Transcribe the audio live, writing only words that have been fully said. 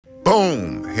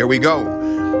Boom, here we go.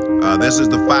 This is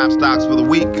the 5 stocks for the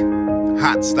week,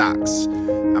 hot stocks.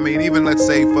 I mean, even let's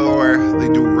say for the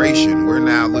duration, we're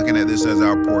now looking at this as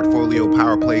our portfolio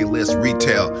power play list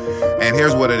retail. And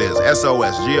here's what it is: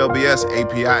 SOS, GLBS,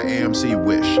 API, AMC,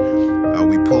 Wish.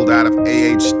 We pulled out of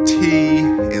AHT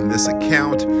in this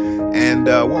account. And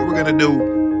what we're going to do,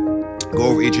 go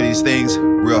over each of these things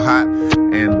real hot.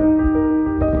 And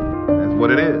that's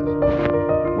what it is.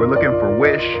 We're looking for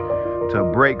Wish to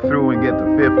break through and get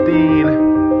to 15.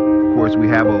 Of course, we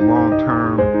have a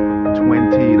long-term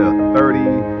 20 to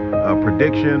 30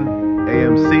 prediction.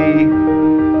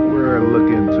 AMC, we're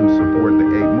looking to support the 8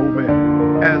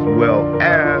 movement, as well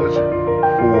as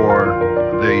for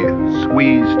the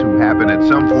squeeze to happen at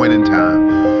some point in time.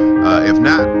 If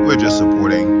not, we're just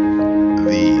supporting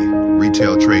the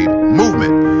retail trade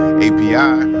movement.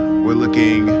 API, we're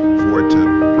looking for it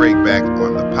to break back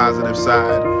on the positive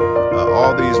side.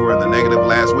 All these were in the negative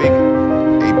last week.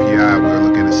 API, we're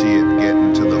looking to see it get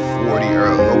into the 40 or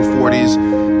low 40s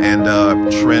and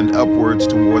trend upwards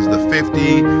towards the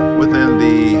 50 within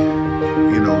the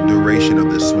duration of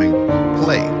this swing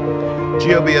play.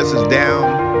 GLBS is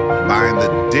down, buying the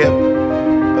dip.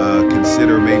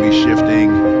 Consider maybe shifting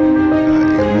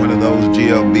in one of those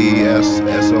GLBS,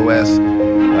 SOS,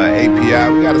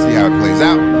 API. We got to see how it plays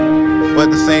out.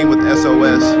 But the same with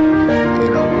SOS.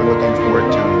 We're looking for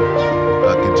it to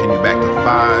continue back to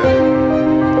 5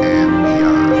 and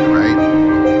beyond, right?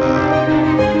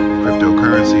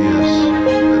 Cryptocurrency is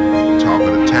the talk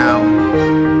of the town,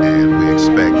 and we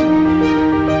expect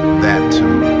that to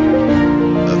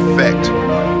affect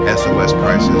SOS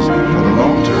prices for the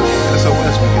long term.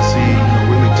 SOS, we can see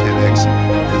really 10x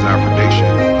is our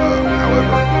prediction.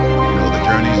 However, the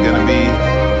journey is going to be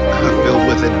filled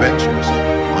with adventures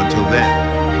until then.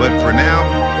 But for now,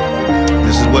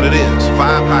 this is what it is. 5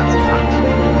 hot